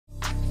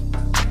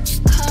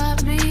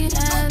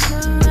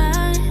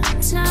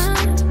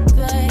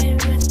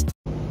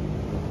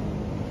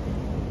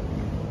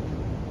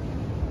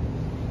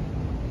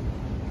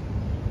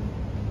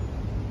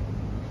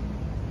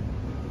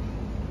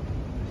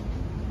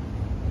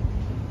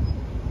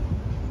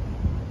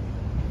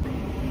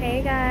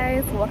Hey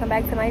guys, welcome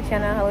back to my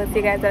channel. Hello to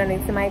you guys that are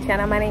new to my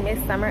channel. My name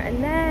is Summer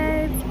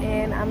Annette,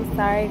 and I'm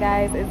sorry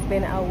guys, it's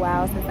been a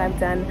while since I've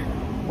done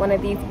one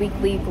of these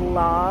weekly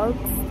vlogs.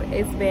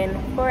 It's been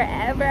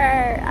forever.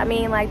 I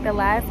mean, like the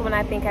last one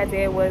I think I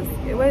did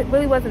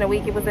really wasn't a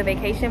week, it was a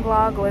vacation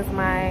vlog. It was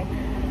my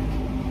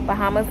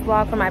Bahamas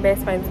vlog for my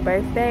best friend's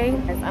birthday.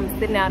 I'm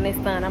sitting out in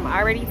the sun. I'm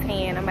already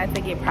tan. I'm about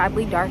to get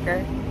probably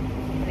darker.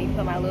 I need to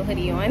put my little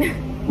hoodie on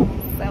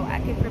so I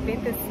can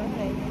prevent the sun.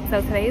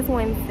 So today is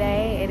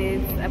Wednesday. It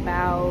is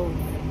about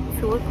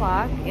 2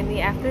 o'clock in the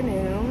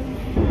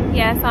afternoon.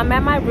 Yeah, so I'm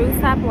at my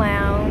rooftop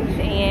lounge,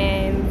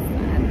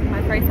 and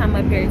my first time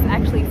up here is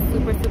actually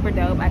super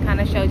dope. I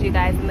kind of showed you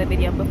guys in the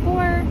video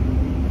before.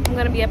 I'm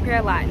gonna be up here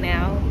a lot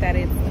now that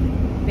it's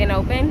been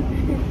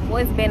open. Well,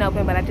 it's been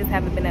open, but I just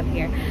haven't been up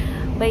here.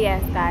 But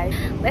yes guys,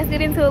 let's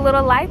get into a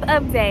little life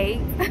update.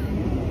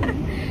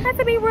 Not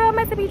to be real,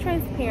 not to be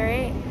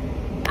transparent,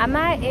 I'm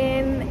not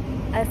in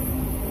a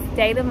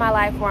state of my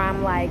life where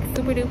I'm like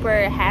super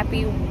duper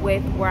happy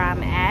with where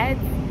I'm at.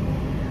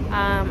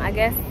 I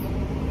guess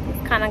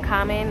it's kind of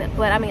common,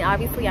 but I mean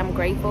obviously I'm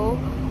grateful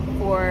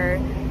for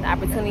the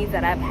opportunities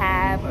that I've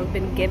had or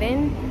been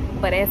given.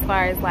 But as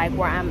far as like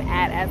where I'm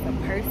at as a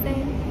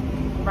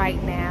person right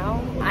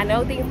now, I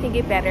know things can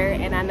get better,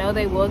 and I know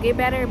they will get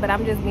better, but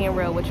I'm just being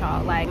real with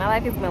y'all. Like, my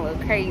life has been a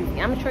little crazy.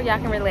 I'm sure y'all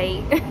can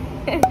relate.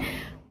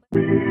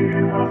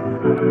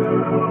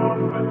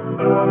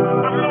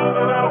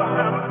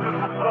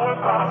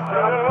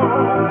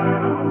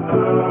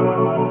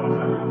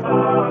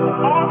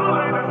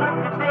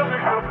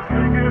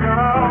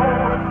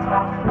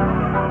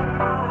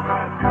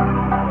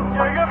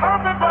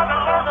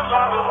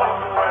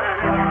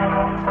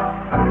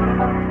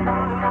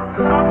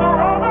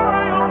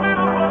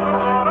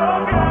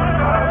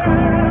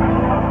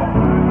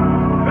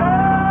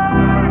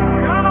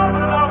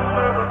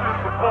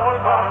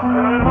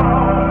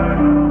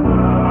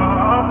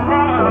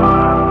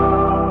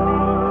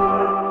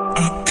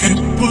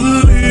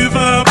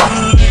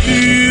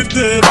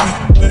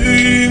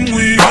 Everything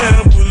we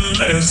have will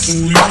last.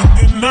 We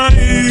can not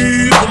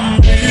even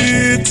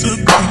meant to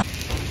be.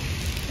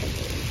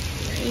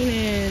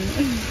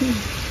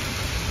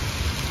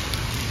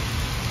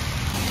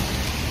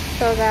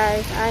 So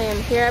guys, I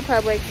am here at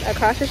Publix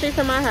across the street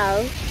from my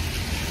house.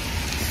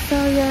 So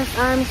yes,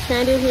 I'm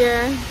stranded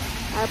here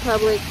at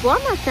Publix. Well,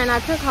 I'm not stranded. I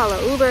could call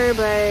an Uber,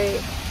 but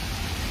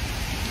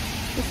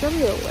it's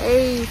really a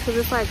waste because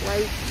it's like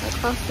right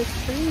across the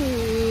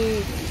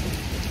street.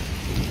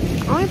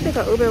 I don't think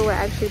an Uber would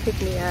actually pick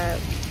me up.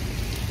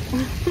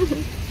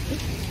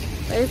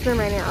 It's been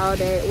raining all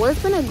day. Well,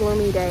 it's been a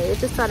gloomy day. It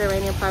just started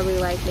raining probably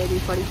like maybe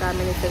 45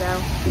 minutes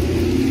ago.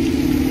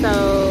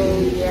 So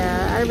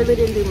yeah, I really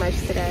didn't do much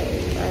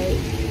today. Like,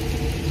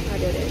 I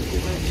didn't do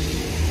much.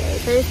 So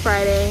today's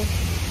Friday.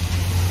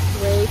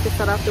 Ready to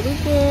start off the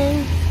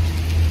weekend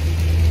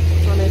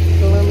on this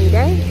gloomy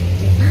day.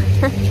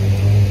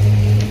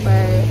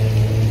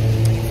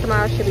 But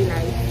tomorrow should be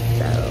nice.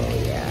 So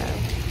yeah.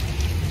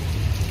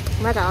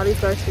 I got all these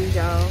groceries,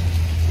 y'all.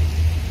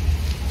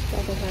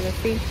 Y'all can kind of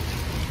see.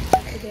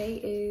 Today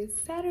is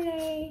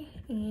Saturday,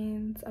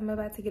 and I'm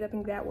about to get up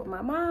and get out with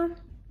my mom.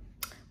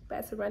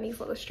 About to run these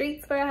little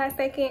streets for a hot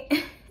second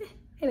and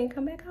then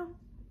come back home.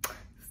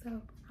 So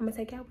I'm gonna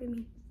take y'all with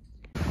me.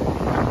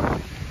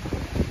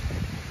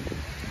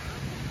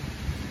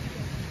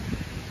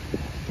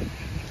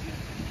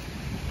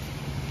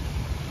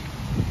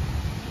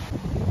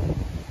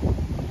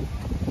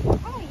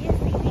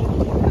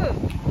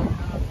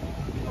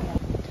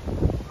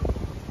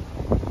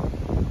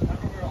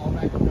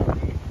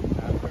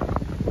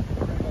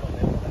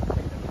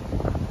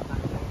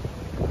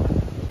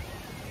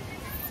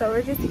 So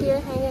we're just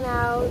here hanging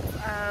out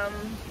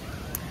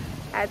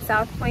at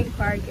South Pointe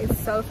Park. It's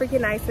so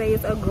freaking nice today.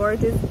 It's a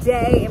gorgeous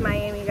day in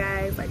Miami,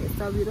 guys. Like, it's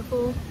so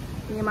beautiful.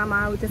 Me and my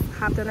mom, we just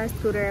hopped on our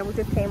scooter and we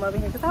just came over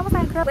here because I was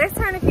like, girl, let's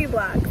turn a few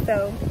blocks.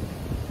 So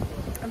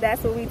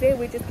that's what we did.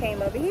 We just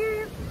came over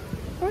here.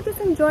 We're just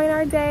enjoying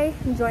our day,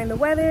 enjoying the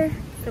weather.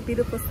 It's a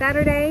beautiful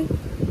Saturday.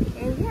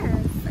 And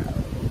yeah, so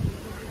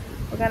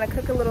we're gonna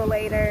cook a little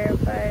later,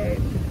 but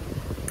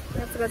we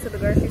have to go to the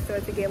grocery store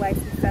to get like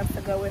some stuff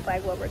to go with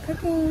like what we're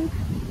cooking.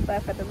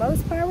 But for the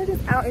most part, we're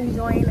just out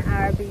enjoying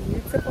our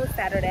beautiful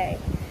Saturday.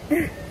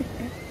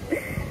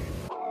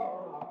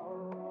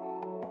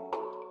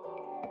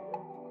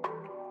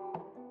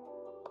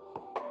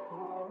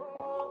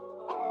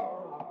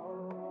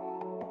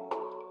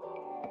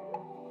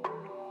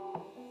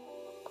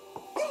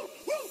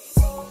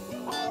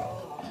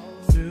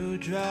 Through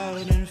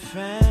drought and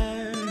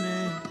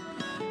famine,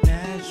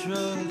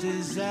 natural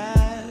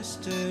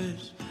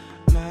disasters,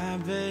 my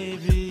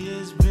baby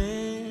has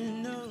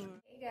been.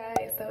 Hey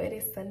guys, so it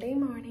is Sunday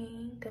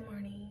morning. Good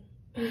morning.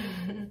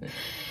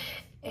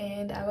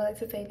 And I would like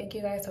to say thank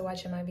you guys for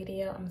watching my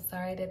video. I'm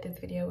sorry that this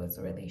video was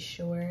really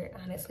short.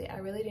 Honestly, I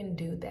really didn't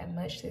do that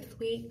much this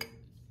week.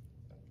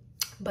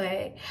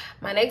 But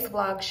my next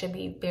vlog should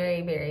be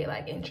very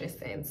like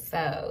interesting.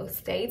 So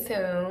stay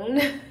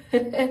tuned.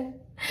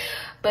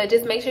 But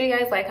just make sure you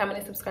guys like, comment,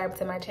 and subscribe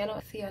to my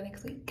channel. See y'all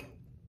next week.